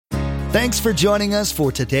Thanks for joining us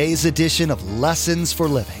for today's edition of Lessons for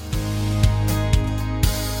Living.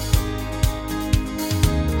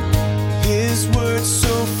 His word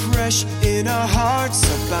so fresh in our hearts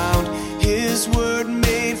abound. His word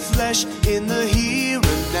made flesh in the here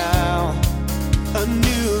and now. A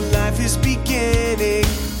new life is beginning.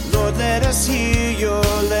 Lord, let us hear your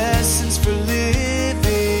lessons for living.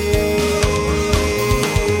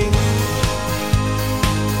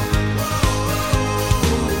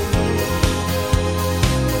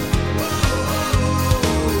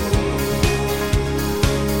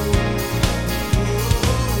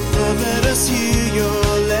 Lord, let us hear your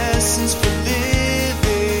lessons for living.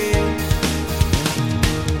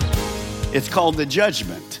 It's called the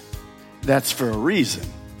judgment. That's for a reason.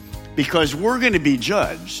 Because we're going to be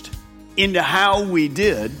judged into how we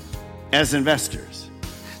did as investors.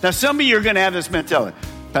 Now, some of you are going to have this mentality.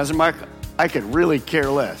 Pastor Mark, I could really care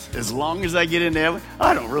less. As long as I get into heaven,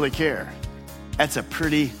 I don't really care. That's a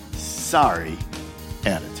pretty sorry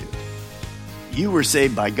attitude. You were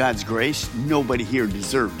saved by God's grace. Nobody here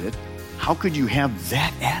deserved it. How could you have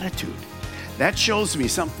that attitude? That shows me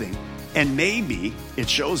something. And maybe it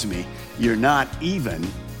shows me you're not even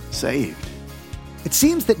saved. It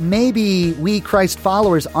seems that maybe we Christ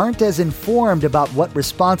followers aren't as informed about what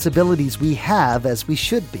responsibilities we have as we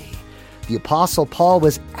should be. The Apostle Paul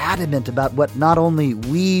was adamant about what not only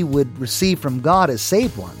we would receive from God as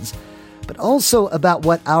saved ones, but also about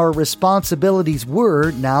what our responsibilities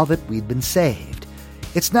were now that we'd been saved.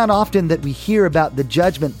 It's not often that we hear about the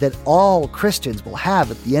judgment that all Christians will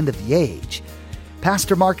have at the end of the age.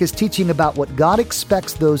 Pastor Mark is teaching about what God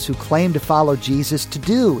expects those who claim to follow Jesus to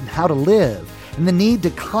do and how to live, and the need to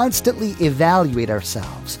constantly evaluate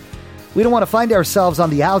ourselves. We don't want to find ourselves on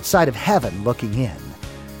the outside of heaven looking in.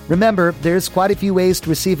 Remember, there's quite a few ways to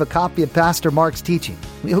receive a copy of Pastor Mark's teaching.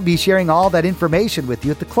 We'll be sharing all that information with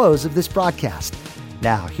you at the close of this broadcast.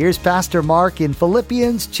 Now, here's Pastor Mark in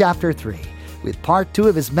Philippians chapter 3 with part 2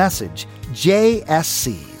 of his message,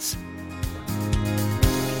 JSCs.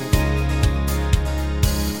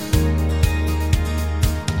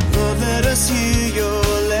 Lord, let us hear your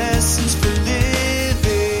lessons for living.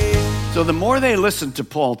 So the more they listened to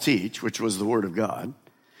Paul teach, which was the Word of God,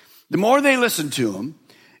 the more they listened to him,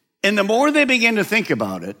 and the more they began to think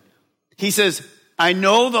about it, he says, I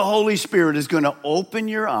know the Holy Spirit is going to open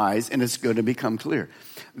your eyes and it's going to become clear.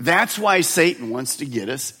 That's why Satan wants to get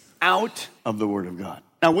us out of the Word of God.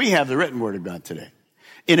 Now, we have the written Word of God today.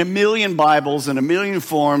 In a million Bibles and a million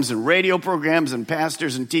forms and radio programs and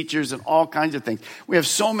pastors and teachers and all kinds of things. We have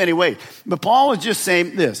so many ways. But Paul is just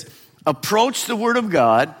saying this. Approach the Word of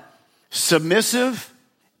God submissive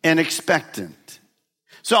and expectant.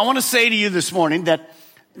 So I want to say to you this morning that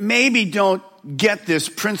maybe don't get this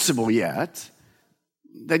principle yet,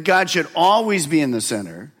 that God should always be in the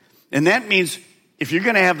center. And that means if you're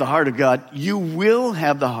going to have the heart of God, you will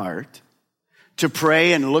have the heart to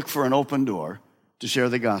pray and look for an open door to share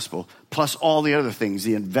the gospel, plus all the other things,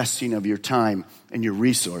 the investing of your time and your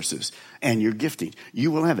resources and your gifting.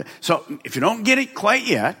 You will have it. So if you don't get it quite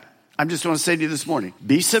yet, I just want to say to you this morning,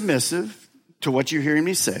 be submissive to what you're hearing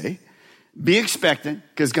me say. Be expectant,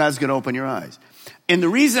 because God's going to open your eyes. And the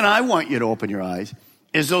reason I want you to open your eyes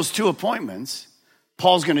is those 2 appointments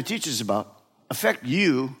Paul's going to teach us about affect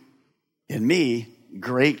you and me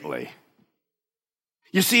greatly.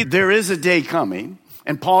 You see, there is a day coming,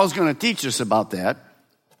 and Paul's going to teach us about that,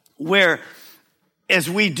 where as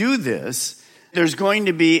we do this, there's going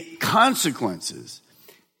to be consequences.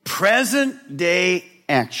 Present day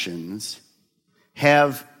actions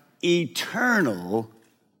have eternal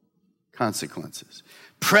consequences.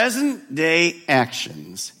 Present day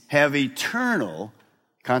actions have eternal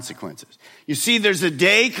consequences. You see, there's a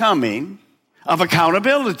day coming of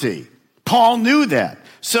accountability. Paul knew that.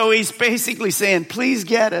 So he's basically saying, please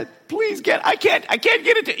get it. Please get it. I can't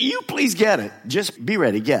get it to you. Please get it. Just be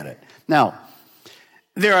ready, get it. Now,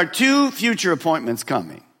 there are 2 future appointments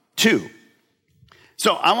coming. 2.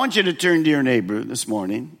 So I want you to turn to your neighbor this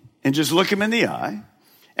morning and just look him in the eye.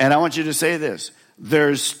 And I want you to say this.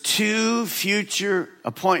 There's 2 future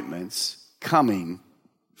appointments coming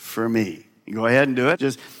for me. You go ahead and do it.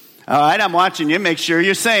 All right, I'm watching you. Make sure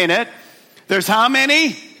you're saying it. There's how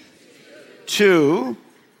many? 2.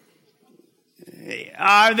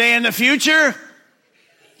 Are they in the future?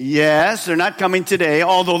 Yes, they're not coming today,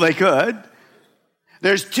 although they could.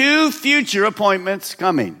 There's 2 future appointments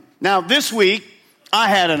coming. Now, this week, I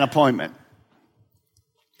had an appointment.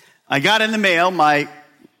 I got in the mail my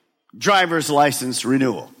driver's license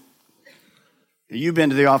renewal. You've been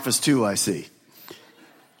to the office too, I see.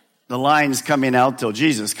 The line's coming out till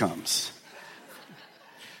Jesus comes.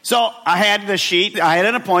 So I had the sheet, I had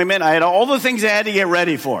an appointment, I had all the things I had to get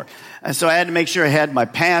ready for. And so I had to make sure I had my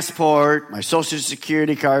passport, my social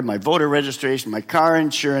security card, my voter registration, my car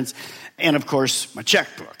insurance, and of course, my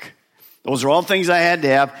checkbook. Those are all things I had to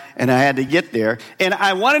have, and I had to get there. And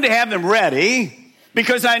I wanted to have them ready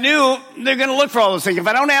because I knew they're going to look for all those things. If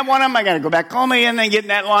I don't have one of them, I got to go back home and then get in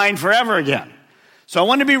that line forever again. So I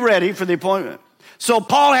wanted to be ready for the appointment. So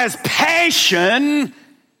Paul has passion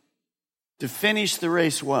to finish the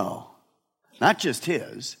race well. Not just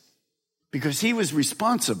his, because he was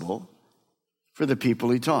responsible for the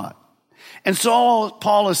people he taught. And so all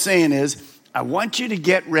Paul is saying is, I want you to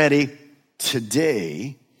get ready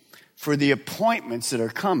today for the appointments that are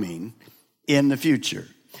coming in the future.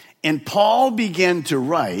 And Paul began to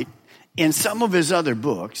write in some of his other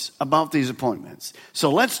books about these appointments. So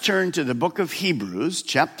let's turn to the book of Hebrews,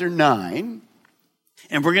 chapter 9,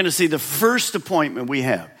 and we're going to see the first appointment we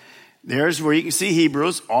have. There's where you can see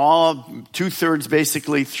Hebrews, all 2/3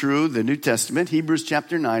 basically through the New Testament. Hebrews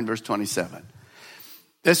chapter 9, verse 27.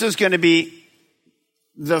 This is going to be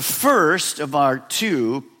the first of our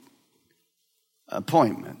 2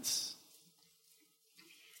 appointments.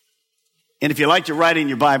 And if you like to write in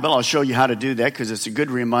your Bible, I'll show you how to do that because it's a good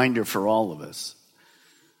reminder for all of us.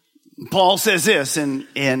 Paul says this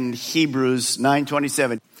in Hebrews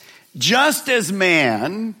 9:27. Just as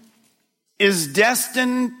man is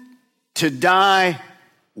destined to die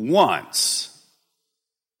once.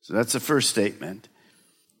 So that's the first statement.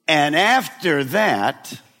 And after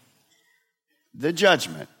that, the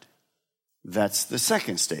judgment. That's the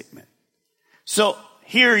second statement. So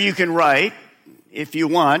here you can write, if you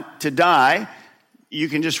want to die, you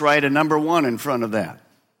can just write a number 1 in front of that.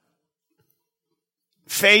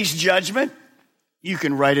 Face judgment, you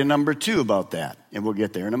can write a number 2 about that, and we'll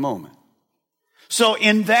get there in a moment. So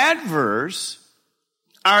in that verse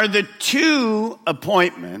are the 2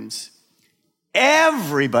 appointments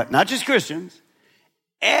everybody, not just Christians,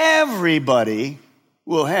 everybody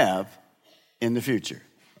will have in the future.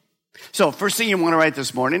 So first thing you want to write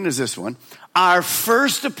this morning is this one. Our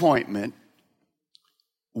first appointment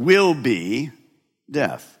will be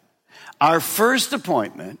death. Our first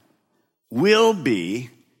appointment will be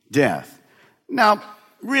death. Now,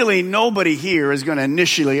 really, nobody here is going to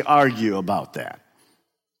initially argue about that.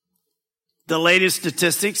 The latest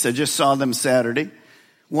statistics, I just saw them Saturday,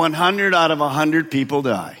 100 out of 100 people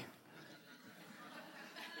die.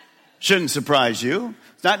 Shouldn't surprise you.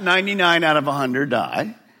 It's not 99 out of 100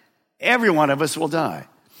 die. Every one of us will die.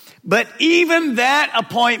 But even that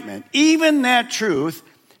appointment, even that truth,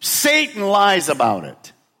 Satan lies about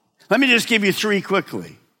it. Let me just give you 3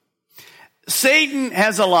 quickly. Satan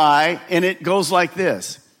has a lie, and it goes like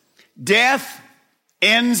this. Death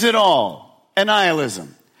ends it all.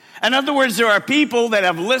 Annihilism. In other words, there are people that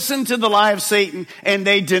have listened to the lie of Satan, and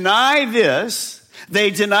they deny this. They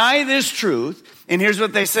deny this truth, and here's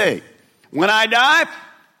what they say. When I die,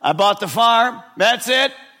 I bought the farm. That's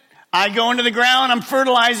it. I go into the ground. I'm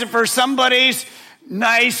fertilizing for somebody's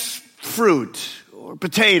nice fruit or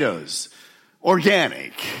potatoes.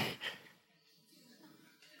 Organic.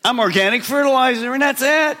 I'm organic fertilizer, and that's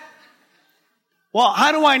it. Well,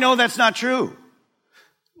 how do I know that's not true?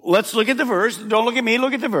 Let's look at the verse. Don't look at me,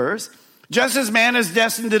 look at the verse. Just as man is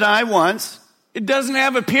destined to die once, it doesn't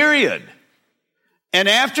have a period. And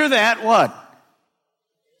after that, what?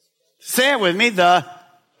 Say it with me, the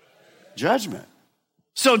judgment.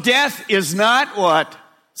 So death is not what?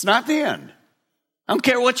 It's not the end. I don't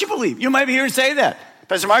care what you believe. You might be here and say that.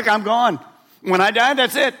 Pastor Mark, I'm gone. When I die,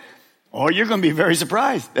 that's it. Or you're going to be very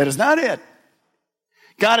surprised. That is not it.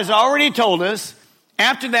 God has already told us,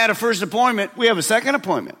 after that a first appointment, we have a second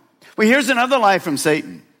appointment. Well, here's another lie from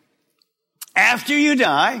Satan. After you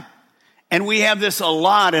die, and we have this a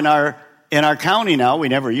lot in our county now. We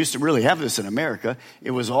never used to really have this in America.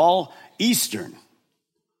 It was all Eastern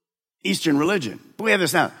religion. But we have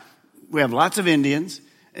this now. We have lots of Indians.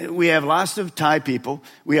 We have lots of Thai people.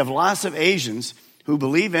 We have lots of Asians who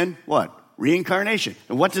believe in what? Reincarnation.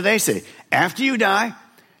 And what do they say? After you die,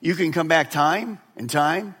 you can come back time and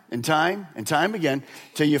time and time and time again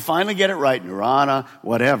till you finally get it right, nirvana,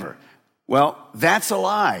 whatever. Well, that's a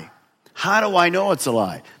lie. How do I know it's a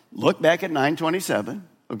lie? Look back at 9:27.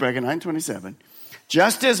 Look back at 9:27.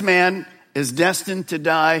 Just as man is destined to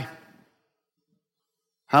die,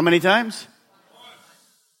 how many times?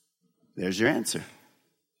 There's your answer.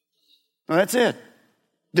 Well, that's it.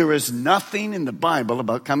 There is nothing in the Bible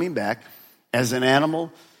about coming back as an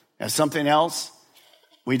animal, as something else.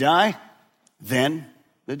 We die, then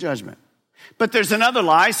the judgment. But there's another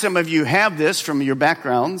lie. Some of you have this from your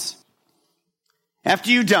backgrounds.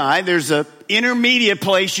 After you die, there's an intermediate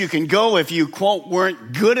place you can go if you, quote,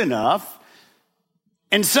 weren't good enough.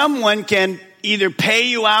 And someone can either pay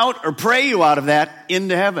you out or pray you out of that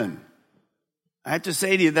into heaven. I have to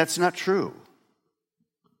say to you, that's not true.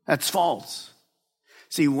 That's false.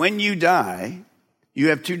 See, when you die, you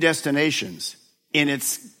have two destinations, and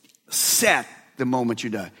it's set the moment you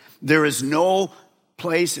die. There is no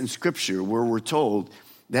place in Scripture where we're told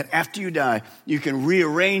that after you die, you can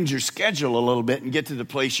rearrange your schedule a little bit and get to the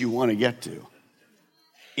place you want to get to.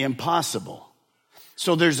 Impossible.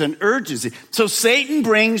 So there's an urgency. So Satan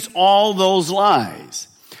brings all those lies.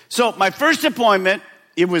 So my first appointment,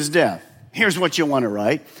 it was death. Here's what you want to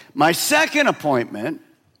write. My second appointment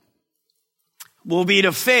will be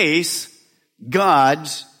to face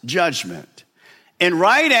God's judgment. And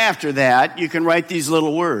right after that, you can write these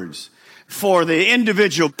little words. For the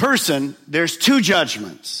individual person, there's two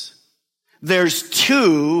judgments. There's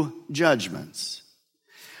two judgments.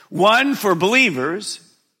 One for believers,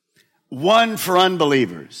 one for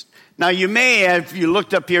unbelievers. Now you may have, if you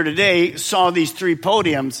looked up here today, saw these three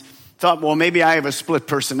podiums, thought, well, maybe I have a split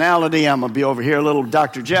personality. I'm going to be over here, a little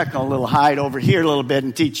Dr. Jekyll, a little Hyde over here a little bit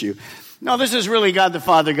and teach you. No, this is really God the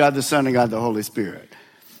Father, God the Son, and God the Holy Spirit.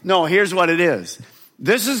 No, here's what it is.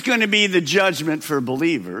 This is going to be the judgment for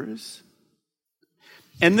believers,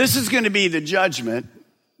 and this is going to be the judgment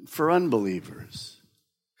for unbelievers.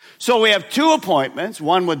 So we have two appointments,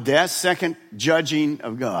 one with death, second, judging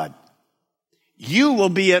of God. You will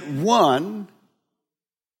be at one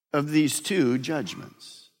of these two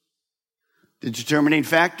judgments. The determining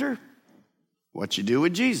factor, what you do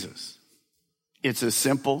with Jesus. It's as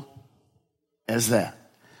simple as that.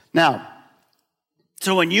 Now,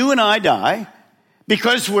 so when you and I die,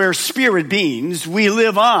 because we're spirit beings, we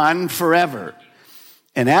live on forever.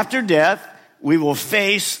 And after death, we will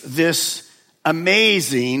face this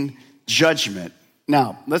amazing judgment.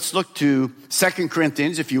 Now, let's look to 2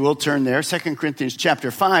 Corinthians, if you will turn there. 2 Corinthians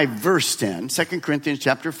chapter 5, verse 10. 2 Corinthians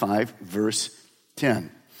chapter 5, verse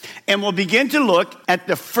 10. And we'll begin to look at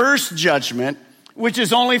the first judgment, which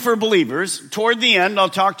is only for believers. Toward the end, I'll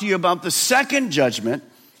talk to you about the second judgment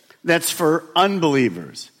that's for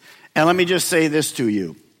unbelievers. And let me just say this to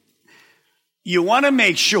you. You want to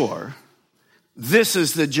make sure this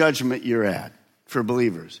is the judgment you're at for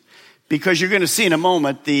believers. Because you're going to see in a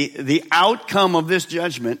moment, the outcome of this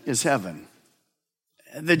judgment is heaven.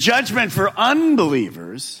 The judgment for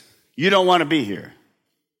unbelievers, you don't want to be here.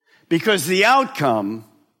 Because the outcome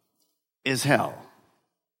is hell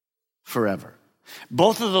forever.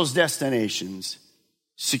 Both of those destinations,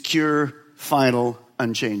 secure, final,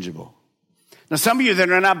 unchangeable. Now, some of you that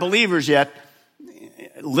are not believers yet,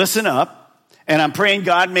 listen up, and I'm praying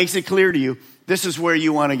God makes it clear to you, this is where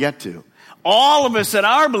you want to get to. All of us that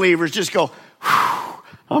are believers just go,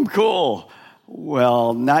 I'm cool.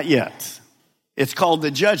 Well, not yet. It's called the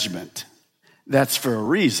judgment. That's for a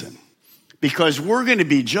reason. Because we're going to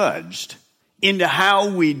be judged into how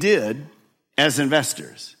we did as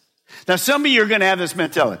investors. Now, some of you are going to have this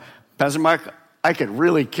mentality. Pastor Mark, I could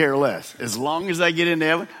really care less. As long as I get into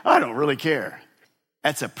heaven, I don't really care.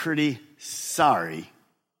 That's a pretty sorry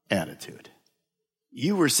attitude.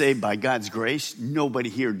 You were saved by God's grace. Nobody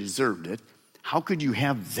here deserved it. How could you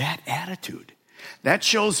have that attitude? That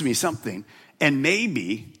shows me something. And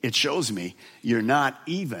maybe it shows me you're not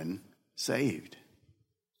even saved.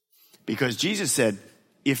 Because Jesus said,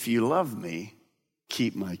 if you love me,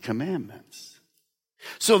 keep my commandments.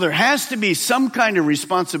 So there has to be some kind of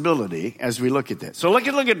responsibility as we look at this. So look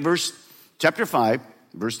at chapter 5,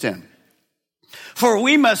 verse 10. For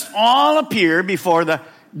we must all appear before the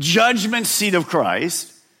judgment seat of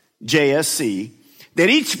Christ, JSC, that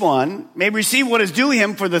each one may receive what is due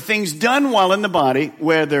him for the things done while in the body,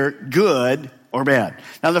 whether good or bad.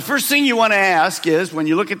 Now the first thing you want to ask is, when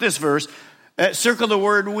you look at this verse, circle the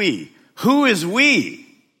word we. Who is we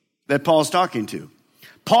that Paul's talking to?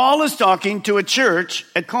 Paul is talking to a church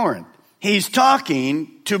at Corinth. He's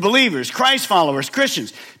talking to believers, Christ followers,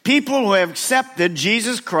 Christians, people who have accepted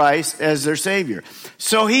Jesus Christ as their Savior.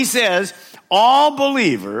 So he says, all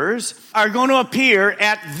believers are going to appear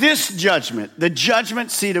at this judgment, the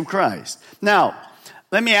judgment seat of Christ. Now,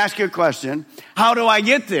 let me ask you a question. How do I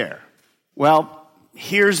get there? Well,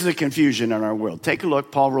 here's the confusion in our world. Take a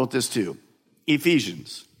look. Paul wrote this too.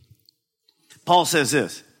 Ephesians. Paul says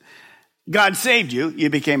this. God saved you. You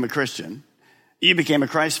became a Christian. You became a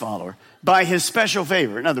Christ follower by his special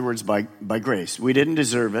favor. In other words, by grace. We didn't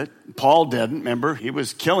deserve it. Paul didn't. Remember, he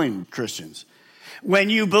was killing Christians.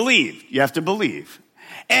 When you believe, you have to believe.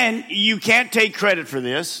 And you can't take credit for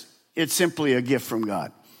this. It's simply a gift from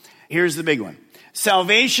God. Here's the big one.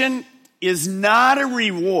 Salvation is not a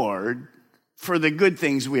reward for the good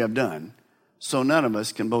things we have done, so none of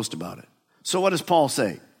us can boast about it. So what does Paul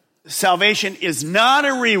say? Salvation is not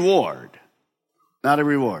a reward. Not a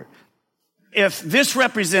reward. If this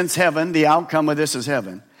represents heaven, the outcome of this is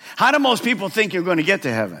heaven, how do most people think you're going to get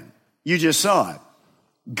to heaven? You just saw it.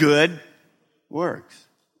 Good works.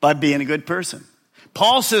 By being a good person.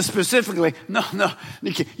 Paul says specifically, no,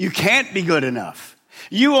 you can't be good enough.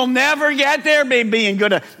 You will never get there by being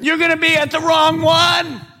good enough. You're going to be at the wrong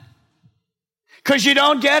one. Because you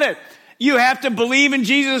don't get it. You have to believe in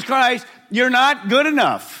Jesus Christ. You're not good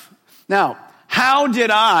enough. Now, how did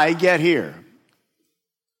I get here?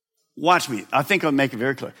 Watch me. I think I'll make it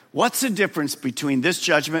very clear. What's the difference between this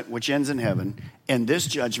judgment, which ends in heaven, and this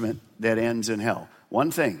judgment that ends in hell? One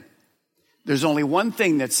thing. There's only one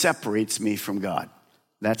thing that separates me from God.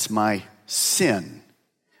 That's my sin.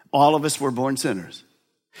 All of us were born sinners.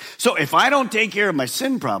 So if I don't take care of my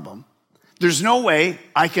sin problem, there's no way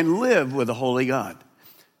I can live with a holy God.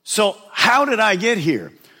 So how did I get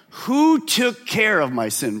here? Who took care of my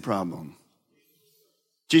sin problem?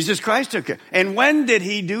 Jesus Christ took care. And when did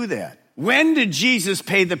he do that? When did Jesus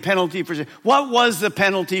pay the penalty for sin? What was the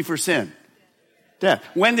penalty for sin? Death.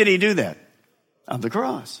 When did he do that? On the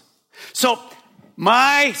cross. So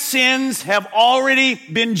my sins have already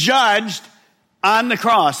been judged on the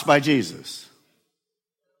cross by Jesus.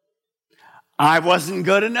 I wasn't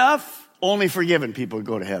good enough. Only forgiven people would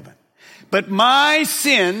go to heaven. But my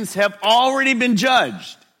sins have already been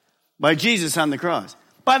judged by Jesus on the cross.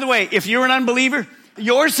 By the way, if you're an unbeliever,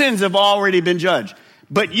 your sins have already been judged.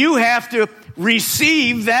 But you have to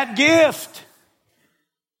receive that gift.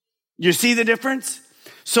 You see the difference?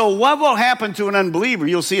 So what will happen to an unbeliever,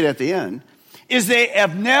 you'll see it at the end, is they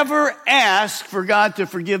have never asked for God to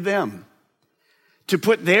forgive them, to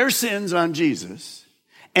put their sins on Jesus,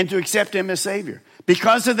 and to accept him as Savior.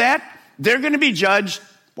 Because of that, they're going to be judged,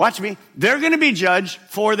 watch me, they're going to be judged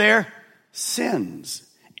for their sins.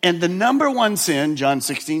 And the number one sin, John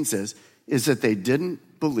 16 says, is that they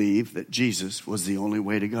didn't believe that Jesus was the only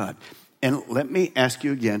way to God. And let me ask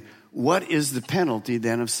you again, what is the penalty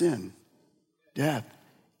then of sin? Death.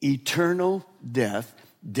 Eternal death.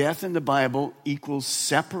 Death in the Bible equals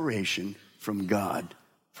separation from God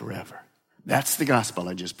forever. That's the gospel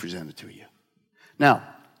I just presented to you. Now,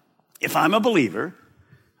 if I'm a believer,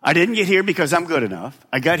 I didn't get here because I'm good enough.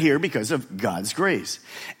 I got here because of God's grace.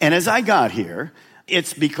 And as I got here,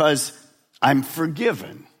 it's because I'm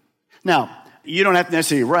forgiven. Now, you don't have to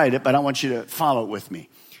necessarily write it, but I want you to follow it with me.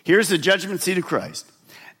 Here's the judgment seat of Christ.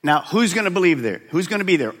 Now, who's going to believe there? Who's going to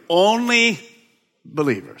be there? Only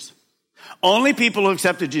believers. Only people who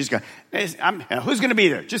accepted Jesus Christ. Who's going to be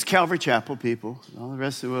there? Just Calvary Chapel people. All the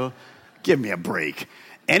rest of the world. Give me a break.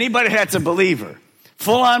 Anybody that's a believer,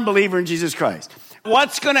 full-on believer in Jesus Christ.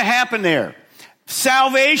 What's going to happen there?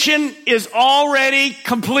 Salvation is already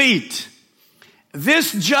complete.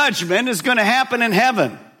 This judgment is going to happen in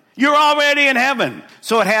heaven. You're already in heaven.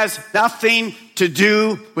 So it has nothing to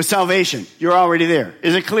do with salvation. You're already there.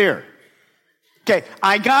 Is it clear? Okay,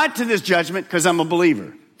 I got to this judgment because I'm a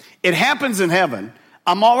believer. It happens in heaven.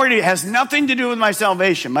 It has nothing to do with my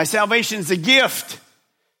salvation. My salvation is a gift.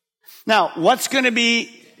 Now, what's going to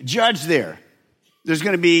be judged there? There's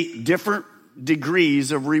going to be different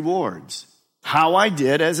degrees of rewards. How I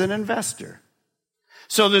did as an investor.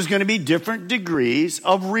 So there's going to be different degrees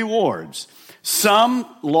of rewards. Some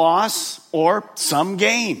loss or some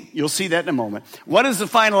gain. You'll see that in a moment. What is the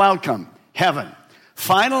final outcome? Heaven.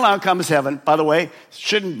 Final outcome is heaven. By the way,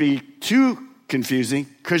 shouldn't be too confusing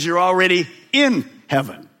because you're already in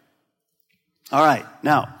heaven. All right.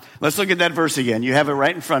 Now, let's look at that verse again. You have it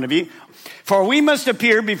right in front of you. For we must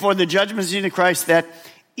appear before the judgment seat of Christ that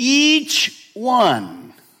each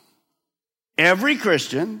one, every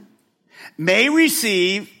Christian, may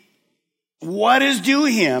receive what is due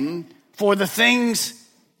him for the things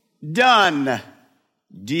done.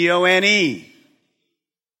 D-O-N-E.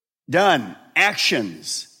 Done.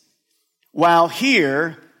 Actions. While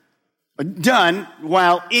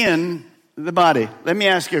in the body. Let me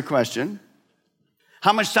ask you a question.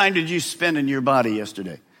 How much time did you spend in your body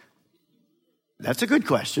yesterday? That's a good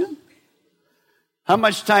question. How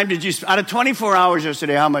much time did you out of 24 hours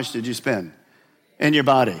yesterday, how much did you spend in your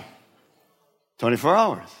body? 24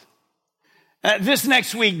 hours. This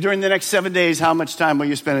next week, during the next 7 days, how much time will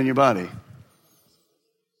you spend in your body?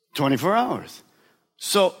 24 hours.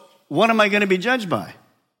 So what am I going to be judged by?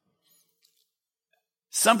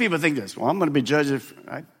 Some people think this. Well, I'm going to be judged if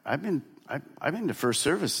I've been to first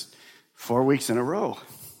service 4 weeks in a row.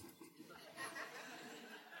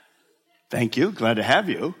 Thank you. Glad to have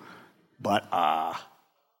you. But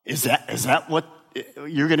is that what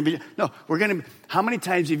you're going to be, no, we're going to, how many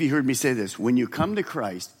times have you heard me say this? When you come to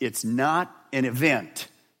Christ, it's not an event.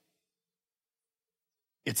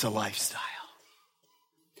 It's a lifestyle.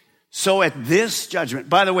 So at this judgment,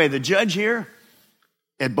 by the way, the judge here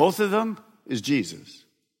at both of them is Jesus.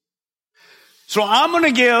 So I'm going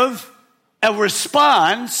to give a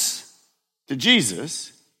response to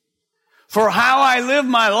Jesus for how I live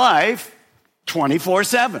my life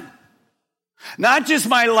 24/7. Not just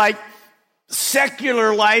my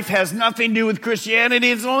secular life has nothing to do with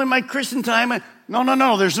Christianity. It's only my Christian time.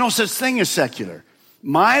 No. There's no such thing as secular.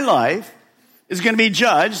 My life is going to be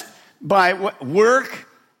judged by work,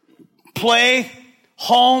 play,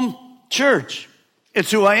 home, church.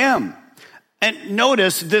 It's who I am. And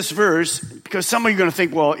notice this verse, because some of you are going to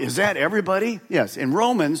think, well, is that everybody? Yes. In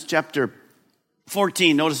Romans chapter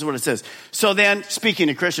 14, notice what it says. So then, speaking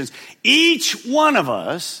to Christians, each one of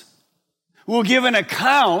us will give an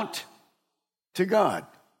account to God.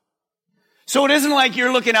 So it isn't like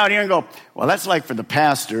you're looking out here and go, well, that's like for the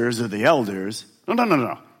pastors or the elders.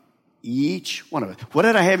 No. Each one of us. What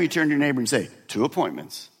did I have you turn to your neighbor and say? 2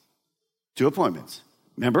 appointments. 2 appointments.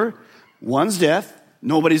 Remember? One's death.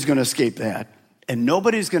 Nobody's going to escape that. And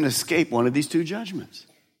nobody's going to escape one of these 2 judgments.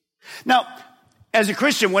 Now, as a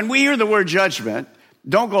Christian, when we hear the word judgment,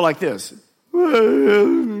 don't go like this. No,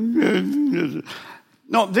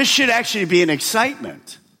 this should actually be an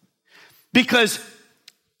excitement. Because,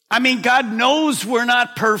 God knows we're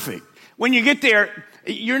not perfect. When you get there,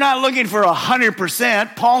 you're not looking for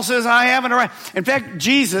 100%. Paul says, I haven't arrived. In fact,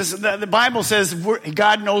 Jesus, the Bible says,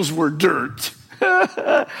 God knows we're dirt.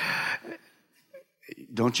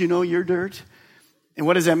 Don't you know you're dirt? And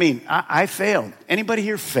what does that mean? I failed. Anybody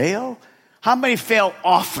here fail? How many fail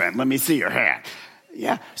often? Let me see your hand.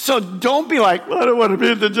 Yeah. So don't be like, well, I don't want to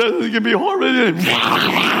be in the judgment. It's going to be horrible.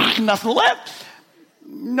 Nothing left.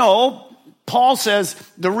 No. Paul says,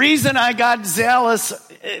 the reason I got zealous,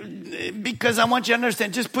 because I want you to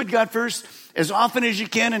understand, just put God first as often as you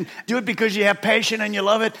can and do it because you have passion and you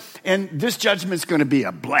love it. And this judgment's going to be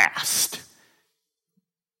a blast.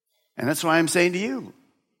 And that's why I'm saying to you,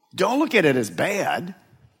 don't look at it as bad.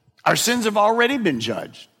 Our sins have already been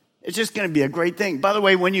judged. It's just going to be a great thing. By the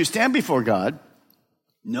way, when you stand before God,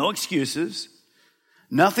 no excuses,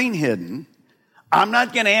 nothing hidden. I'm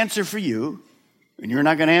not going to answer for you, and you're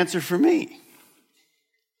not going to answer for me.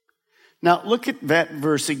 Now, look at that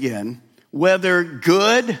verse again. Whether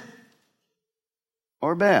good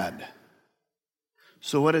or bad.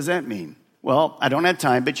 So what does that mean? Well, I don't have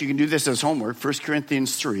time, but you can do this as homework. 1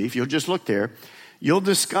 Corinthians 3, if you'll just look there, you'll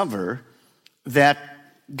discover that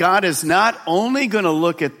God is not only going to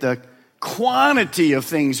look at the quantity of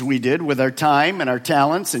things we did with our time and our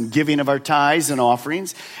talents and giving of our tithes and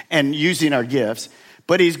offerings and using our gifts,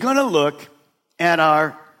 but he's going to look at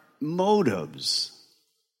our motives.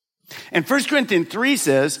 And 1 Corinthians 3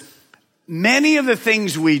 says, many of the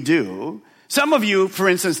things we do, some of you, for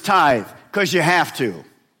instance, tithe because you have to.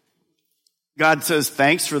 God says,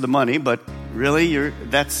 thanks for the money, but really,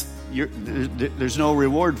 there's no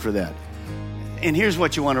reward for that. And here's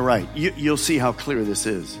what you want to write. You'll see how clear this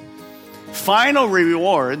is. Final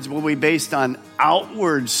rewards will be based on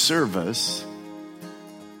outward service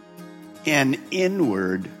and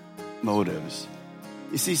inward motives.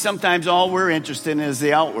 You see, sometimes all we're interested in is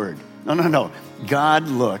the outward. No. God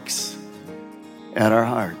looks at our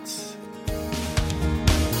hearts.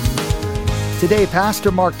 Today,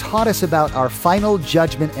 Pastor Mark taught us about our final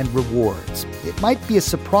judgment and rewards. It might be a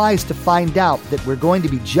surprise to find out that we're going to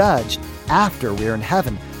be judged after we're in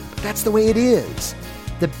heaven, but that's the way it is.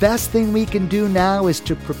 The best thing we can do now is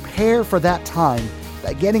to prepare for that time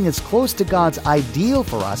by getting as close to God's ideal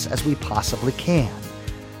for us as we possibly can.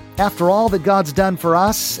 After all that God's done for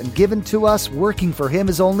us and given to us, working for Him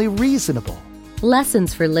is only reasonable.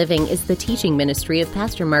 Lessons for Living is the teaching ministry of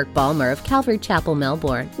Pastor Mark Balmer of Calvary Chapel,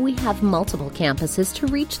 Melbourne. We have multiple campuses to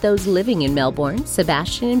reach those living in Melbourne,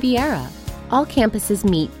 Sebastian, and Viera. All campuses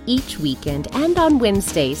meet each weekend and on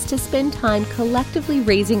Wednesdays to spend time collectively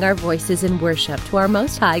raising our voices in worship to our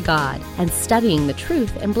Most High God and studying the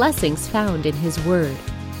truth and blessings found in His Word.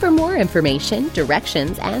 For more information,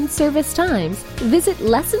 directions, and service times, visit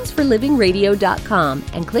lessonsforlivingradio.com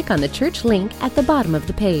and click on the church link at the bottom of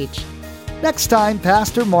the page. Next time,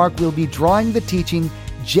 Pastor Mark will be drawing the teaching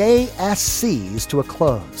JSCs to a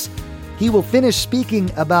close. He will finish speaking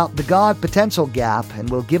about the God potential gap and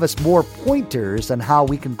will give us more pointers on how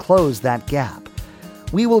we can close that gap.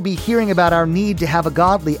 We will be hearing about our need to have a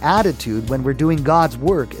godly attitude when we're doing God's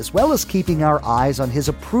work, as well as keeping our eyes on His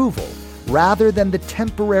approval rather than the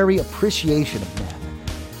temporary appreciation of men.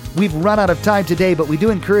 We've run out of time today, but we do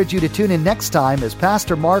encourage you to tune in next time as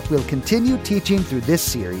Pastor Mark will continue teaching through this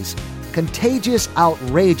series, Contagious,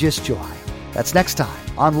 Outrageous Joy. That's next time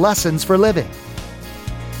on Lessons for Living.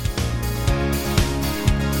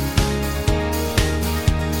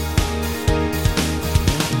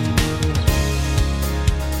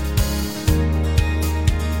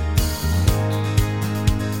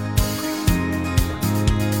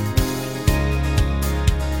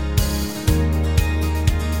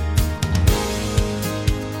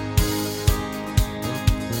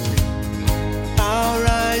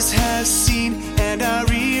 Have seen and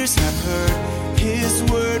our ears have heard His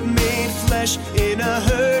word made flesh in a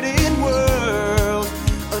hurting world.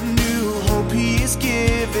 A new hope He is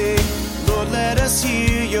giving.